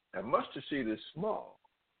 A mustard seed is small,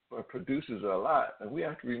 but produces a lot. And we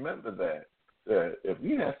have to remember that if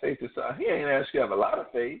you have faith the size, he ain't asked you to have a lot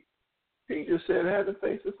of faith. He just said have the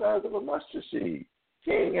faith the size of a mustard seed.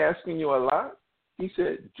 He ain't asking you a lot. He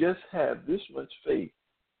said just have this much faith,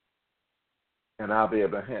 and I'll be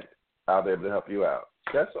able to help you out.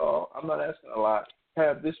 That's all. I'm not asking a lot.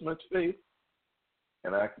 Have this much faith,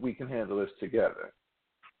 and we can handle this together.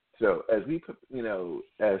 So as we,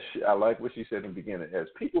 as I like what she said in the beginning, as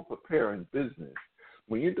people prepare in business,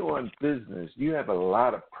 when you're doing business, you have a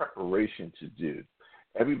lot of preparation to do.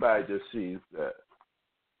 Everybody just sees the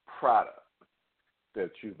product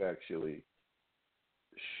that you've actually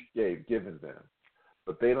given them,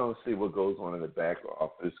 but they don't see what goes on in the back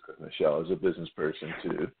office, because Nichelle is a business person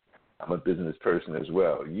too. I'm a business person as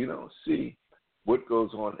well. You don't see what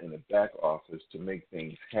goes on in the back office to make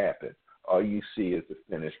things happen. All you see is the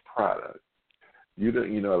finished product.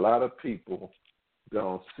 A lot of people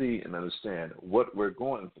don't see and understand what we're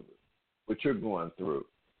going through, what you're going through.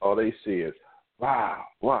 All they see is, wow,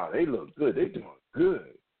 they look good. They're doing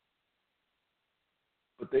good.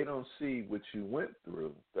 But they don't see what you went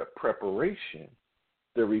through, the preparation,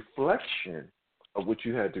 the reflection of what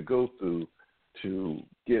you had to go through to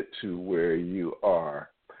get to where you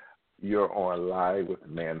are. You're on Live with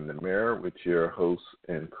Man in the Mirror with your host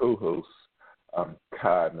and co-host,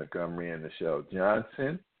 Todd Montgomery and Nichelle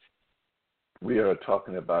Johnson. We are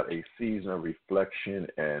talking about a season of reflection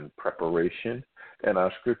and preparation, and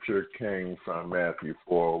our scripture came from Matthew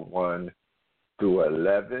 4:1 through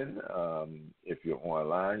 11. If you're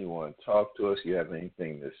online, you want to talk to us, you have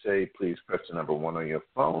anything to say, please press the number 1 on your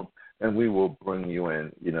phone, and we will bring you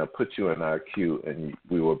in, put you in our queue, and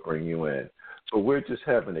we will bring you in. But we're just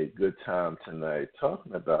having a good time tonight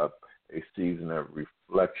talking about a season of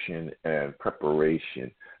reflection and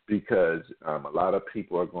preparation, because a lot of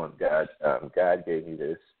people are going, God gave me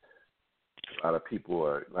this. A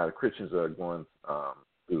lot of Christians are going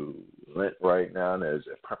through Lent right now, and there's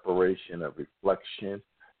a preparation of reflection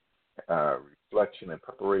and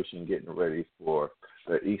preparation, getting ready for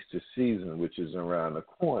the Easter season, which is around the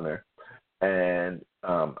corner. And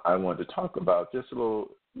I wanted to talk about get a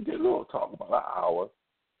little talk about an hour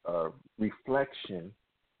of reflection.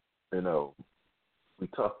 We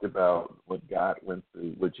talked about what God went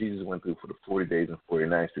through, what Jesus went through for the 40 days and 40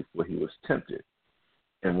 nights before he was tempted,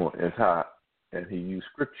 and he used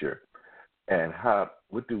scripture. And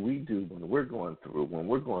what do we do when we're going through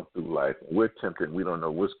life and we're tempted, we don't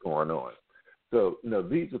know what's going on. So,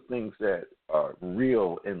 these are things that are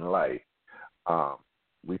real in life.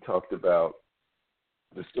 We talked about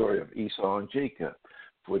the story of Esau and Jacob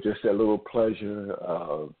for just that little pleasure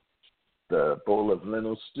of the bowl of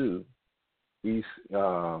lentil stew.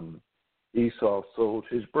 Esau sold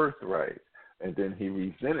his birthright, and then he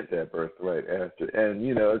resented that birthright after. And,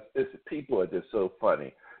 people are just so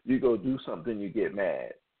funny. You go do something, you get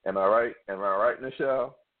mad. Am I right?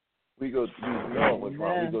 Nichelle? We know what's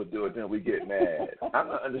wrong. We go do it, then we get mad. I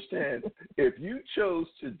don't understand. If you chose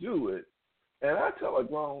to do it, And I tell a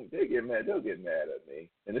grown, they'll get mad at me.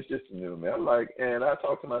 And it's just new, man. I'm like, and I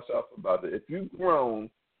talk to myself about it. If you've grown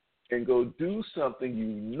and go do something you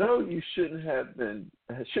know you shouldn't have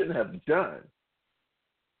done,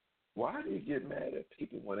 why do you get mad at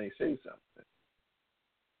people when they say something?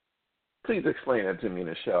 Please explain that to me in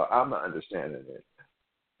the show. I'm not understanding it.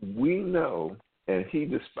 We know, and he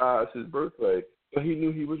despised his birthright, but he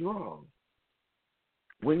knew he was wrong.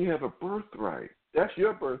 When you have a birthright, that's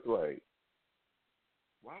your birthright.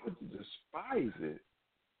 Why would you despise it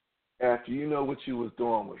after you know what you was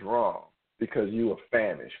doing was wrong? Because you were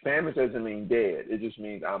famished. Famished doesn't mean dead. It just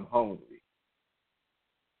means I'm hungry.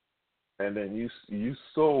 And then you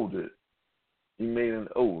sold it. You made an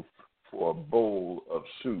oath for a bowl of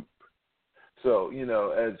soup. So,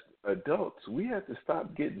 as adults, we have to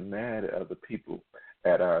stop getting mad at other people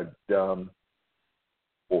at our dumb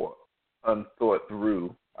or unthought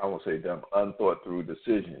through, I won't say dumb, unthought through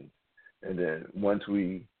decisions. And then once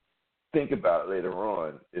we think about it later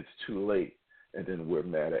on, it's too late, and then we're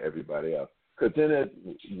mad at everybody else. Because then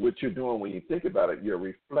what you're doing when you think about it, you're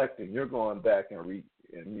reflecting. You're going back and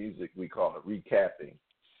in music we call it recapping.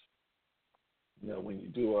 When you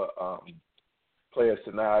do play a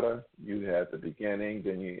sonata, you have the beginning,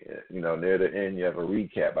 then near the end you have a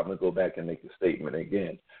recap. I'm gonna go back and make the statement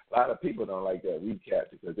again. A lot of people don't like that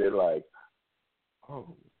recap because they're like,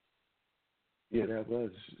 oh, yeah,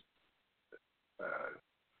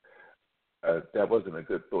 that wasn't a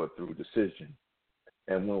good thought through decision.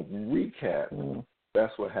 And when we recap,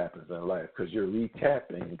 that's what happens in life, because you're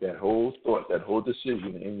recapping that whole thought, that whole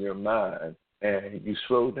decision in your mind, and you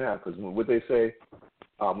slow down. Because what they say,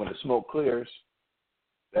 when the smoke clears,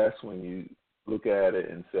 that's when you look at it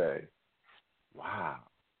and say, wow,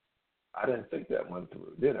 I didn't think that one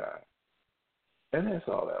through, did I? And that's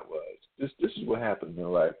all that was. This is what happens in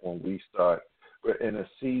life when we start. We're in a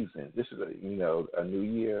season. This is a new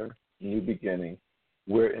year, new beginning.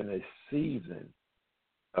 We're in a season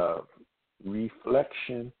of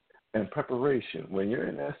reflection and preparation. When you're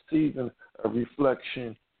in that season of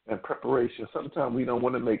reflection and preparation, sometimes we don't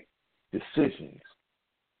want to make decisions.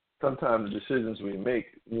 Sometimes the decisions we make,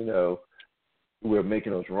 we're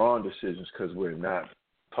making those wrong decisions because we're not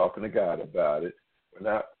talking to God about it.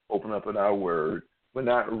 We're not opening up in our word. We're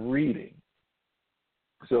not reading.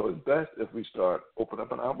 So it's best if we start opening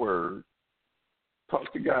up in our word,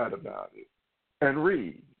 talk to God about it, and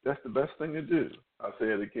read. That's the best thing to do. I'll say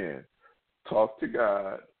it again. Talk to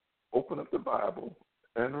God, open up the Bible,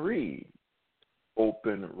 and read.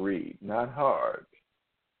 Open, read, not hard.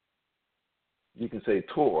 You can say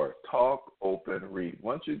Torah, talk, open, read.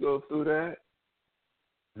 Once you go through that,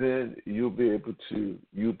 then you'll be able to,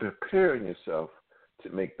 you're preparing yourself to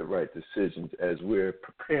make the right decisions as we're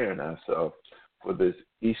preparing ourselves for this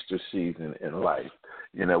Easter season in life.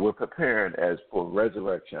 We're preparing as for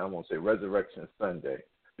resurrection. I won't say Resurrection Sunday,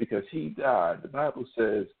 because he died. The Bible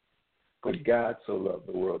says, for God so loved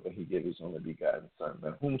the world that he gave his only begotten Son,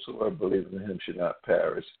 that whomsoever believes in him should not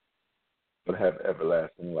perish, but have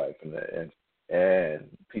everlasting life. And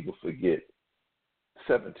people forget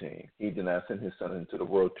 17. He did not send his Son into the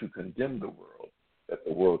world to condemn the world, that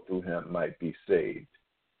the world through him might be saved.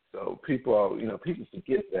 So people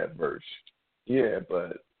forget that verse. Yeah,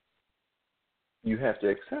 but you have to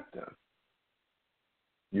accept him.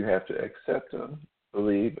 You have to accept him,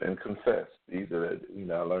 believe, and confess. These are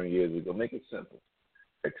I learned years ago. Make it simple.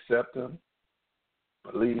 Accept him,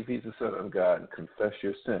 believe he's the Son of God, and confess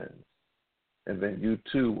your sins. And then you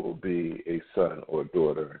too will be a son or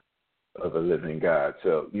daughter of a living God.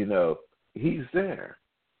 So, he's there.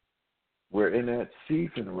 We're in that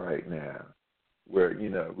season right now where,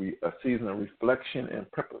 a season of reflection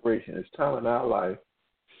and preparation. It's time in our life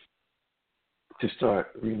to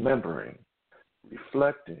start remembering,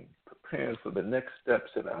 reflecting, preparing for the next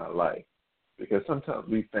steps in our life. Because sometimes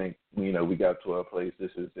we think, we got to a place,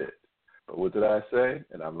 this is it. But what did I say?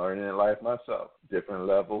 And I'm learning in life myself. Different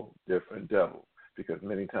level, different devil. Because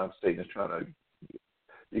many times Satan is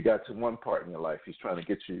you got to one part in your life. He's trying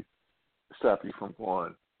to stop you from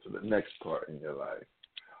going to the next part in your life.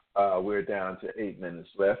 We're down to 8 minutes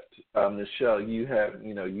left. Nichelle, you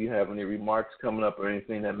have any remarks coming up or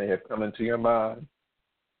anything that may have come into your mind?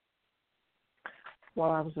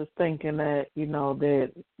 Well, I was just thinking that,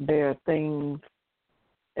 that there are things,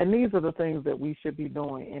 and these are the things that we should be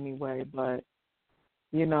doing anyway, but,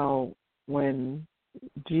 when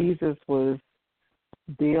Jesus was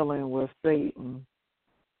dealing with Satan,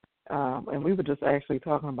 and we were just actually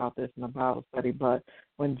talking about this in the Bible study, but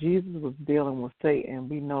when Jesus was dealing with Satan,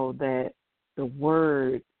 we know that the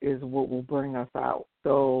word is what will bring us out.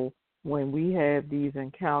 So when we have these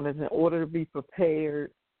encounters, in order to be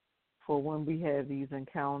prepared for when we have these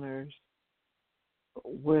encounters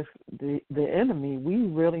with the enemy, we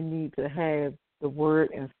really need to have the word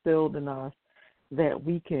instilled in us that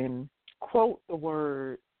we can quote the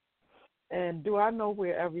word. And do I know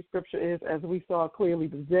where every scripture is, as we saw clearly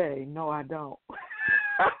today? No, I don't.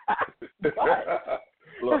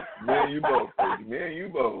 Look, me and you both, baby. Me and you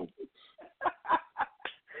both.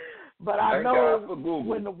 But I know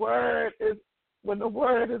when the word is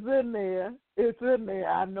in there, it's in there.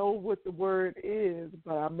 I know what the word is,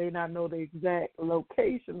 but I may not know the exact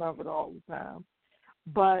location of it all the time.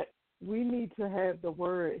 But we need to have the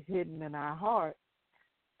word hidden in our heart,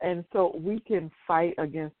 and so we can fight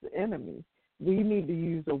against the enemy. We need to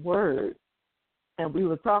use the word. And we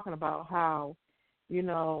were talking about how, you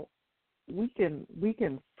know, we can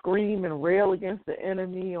scream and rail against the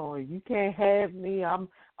enemy, or you can't have me. I'm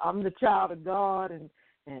the child of God, and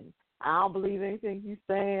I don't believe anything you're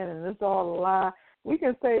saying, and it's all a lie. We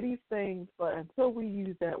can say these things, but until we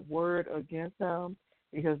use that word against him,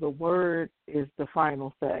 because the word is the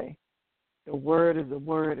final say. The word is the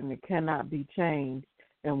word, and it cannot be changed.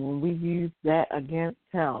 And when we use that against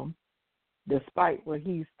him, despite what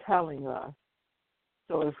he's telling us,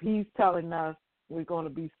 so if he's telling us we're going to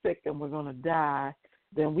be sick and we're going to die,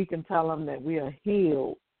 then we can tell him that we are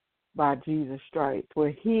healed by Jesus' stripes. We're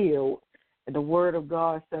healed, and the word of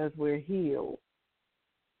God says we're healed.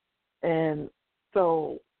 And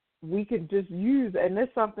so we can just use, and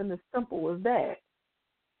it's something as simple as that.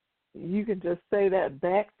 You can just say that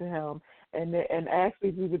back to him. And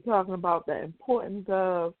actually we were talking about the importance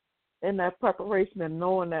of, in that preparation and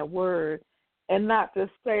knowing that word, and not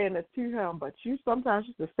just saying it to him, but you sometimes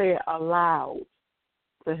you have to say it aloud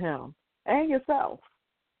to him and yourself,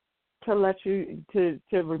 to let you to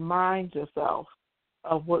remind yourself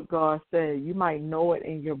of what God said. You might know it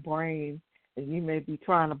in your brain, and you may be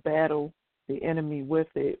trying to battle the enemy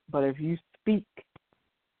with it, but if you speak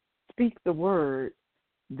the word,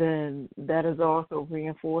 then that is also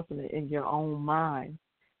reinforcing it in your own mind,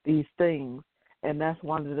 these things. And that's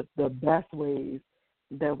one of the best ways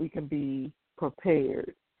that we can be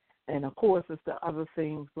prepared. And, of course, it's the other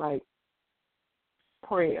things like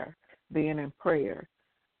prayer, being in prayer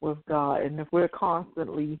with God. And if we're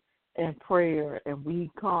constantly in prayer and we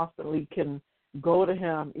constantly can go to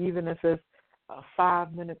him, even if it's a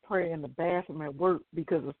 5-minute prayer in the bathroom at work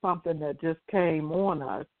because of something that just came on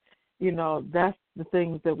us, you know, that's the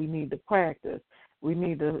things that we need to practice. We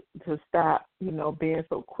need to stop, you know, being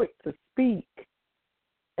so quick to speak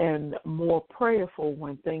and more prayerful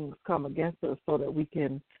when things come against us, so that we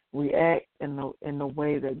can react in the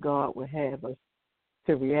way that God would have us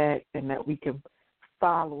to react, and that we can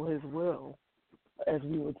follow his will, as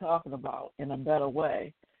we were talking about, in a better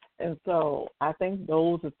way. And so I think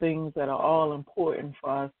those are things that are all important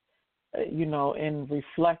for us, you know, in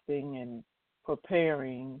reflecting and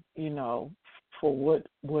preparing, you know, for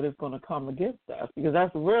what is going to come against us, because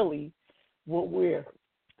that's really what we're,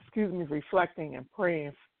 reflecting and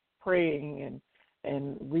praying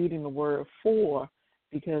and reading the word for,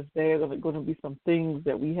 because there are going to be some things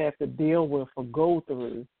that we have to deal with or go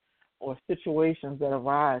through, or situations that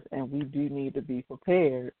arise, and we do need to be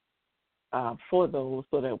prepared for those,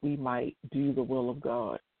 so that we might do the will of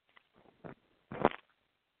God.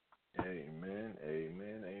 Amen,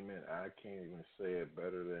 amen, amen. I can't even say it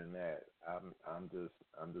better than that. I'm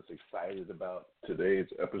just excited about today's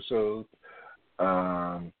episode,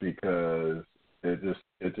 because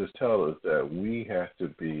it just tells us that we have to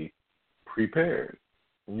be prepared.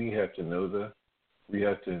 We have to know the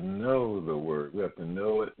word. We have to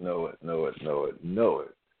know it.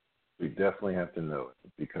 We definitely have to know it,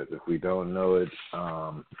 because if we don't know it,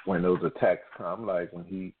 when those attacks come, like when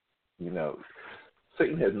he, you know,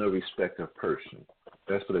 Satan has no respect of person.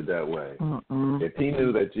 Let's put it that way. If he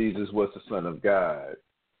knew that Jesus was the Son of God,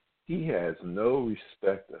 he has no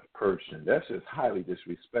respect of person. That's just highly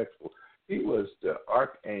disrespectful. He was the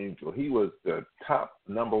archangel. He was the top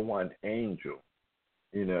number one angel,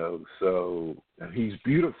 you know, so he's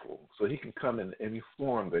beautiful. So he can come in any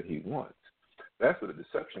form that he wants. That's where the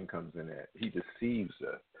deception comes in at. He deceives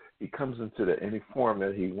us. He comes into any form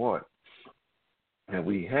that he wants. And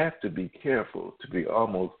we have to be careful to be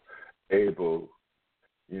almost able,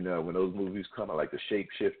 you know, when those movies come out, like the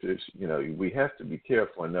Shapeshifters, you know, we have to be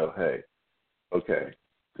careful and know, hey, okay,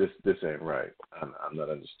 this ain't right. I'm not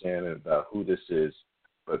understanding about who this is,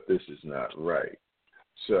 but this is not right.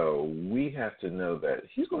 So we have to know that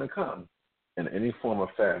he's going to come in any form or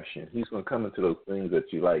fashion. He's going to come into those things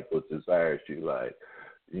that you like, those desires you like.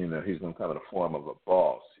 You know, he's going to come in the form of a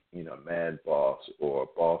boss, you know, mad boss, or a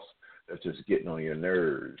boss that's just getting on your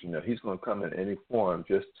nerves. You know, he's going to come in any form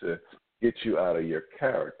just to get you out of your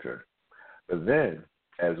character. But then,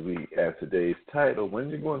 as today's title, when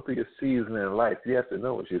you're going through your season in life, you have to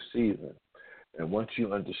know it's your season. And once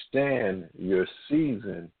you understand your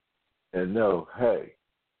season and know, hey,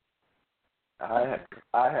 I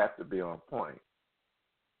have to be on point.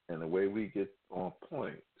 And the way we get on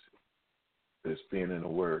point is being in the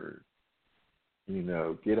Word.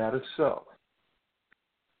 Get out of self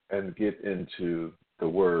and get into the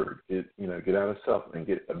Word. Get out of self and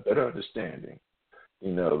get a better understanding.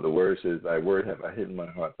 The Word says, thy word have I hid in my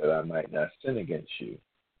heart that I might not sin against you.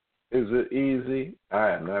 Is it easy? I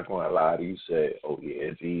am not going to lie to you say, oh, yeah,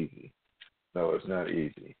 it's easy. No, it's not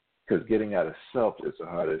easy. Because getting out of self is the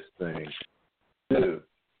hardest thing to do.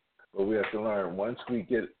 But we have to learn once we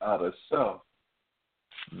get out of self,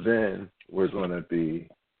 then we're going to be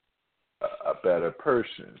a better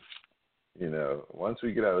person. Once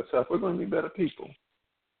we get out of self, we're going to be better people.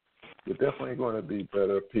 We're definitely going to be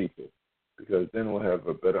better people because then we'll have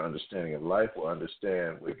a better understanding of life. We'll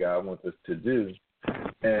understand what God wants us to do.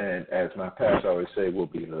 And as my pastor always say, we'll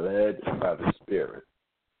be led by the Spirit.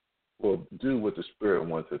 We'll do what the Spirit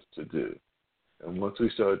wants us to do. And once we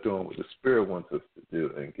start doing what the Spirit wants us to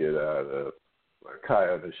do and get out of what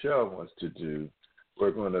Kaya the Shell wants to do, we're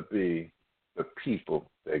going to be the people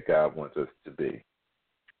that God wants us to be.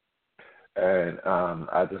 And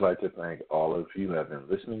I'd just like to thank all of you who have been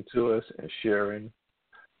listening to us and sharing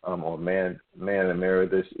on Man and Mirror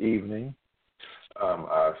this evening.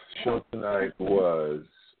 Our show tonight was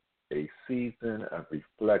a season of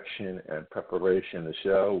reflection and preparation. The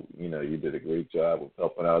show, you did a great job of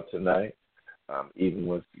helping out tonight, even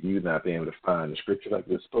with you not being able to find the scripture like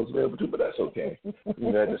you're supposed to be able to, but that's okay.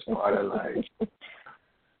 That's just part of life.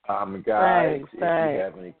 Guys,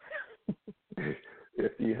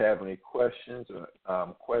 if you have any questions,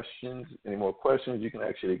 any more questions, you can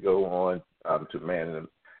actually go on to Man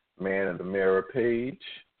in the Mirror page,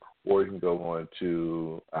 or you can go on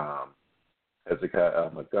to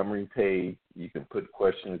Hezekiah Montgomery page. You can put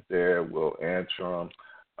questions there. We'll answer them.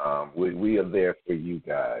 We are there for you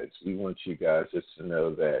guys. We want you guys just to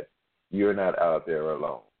know that you're not out there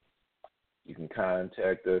alone. You can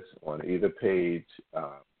contact us on either page.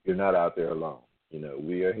 You're not out there alone.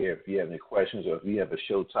 We are here. If you have any questions or if you have a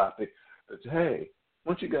show topic, hey,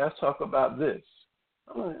 why don't you guys talk about this?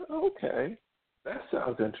 I'm like, okay, that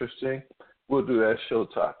sounds interesting. We'll do that show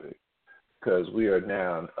topic because we are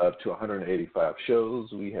now up to 185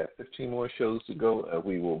 shows. We have 15 more shows to go.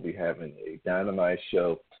 We will be having a Dynamite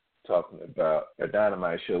show for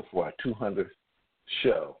our 200th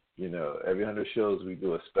show. Every 100 shows we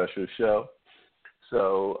do a special show.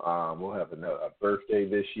 So we'll have a birthday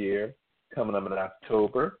this year coming up in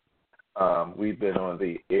October. We've been on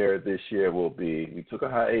the air this year. We took a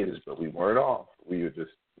hiatus, but we weren't off. We were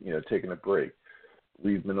just, taking a break.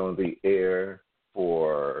 We've been on the air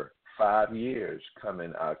for 5 years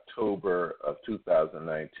coming October of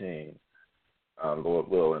 2019. Lord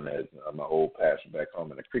willing, as my old pastor back home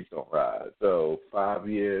in the creek don't rise. So 5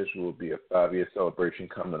 years will be a 5-year celebration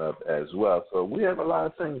coming up as well. So we have a lot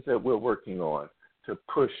of things that we're working on to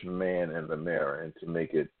push Man in the Mirror and to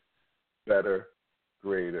make it better,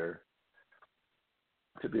 greater,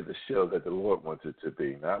 to be the show that the Lord wants it to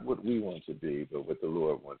be. Not what we want to be, but what the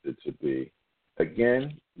Lord wants it to be.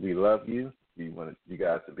 Again, we love you. We want you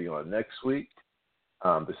guys to be on next week.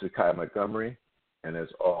 This is Kai Montgomery, and as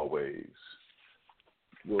always,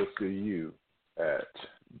 we'll see you at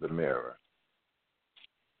the Mirror.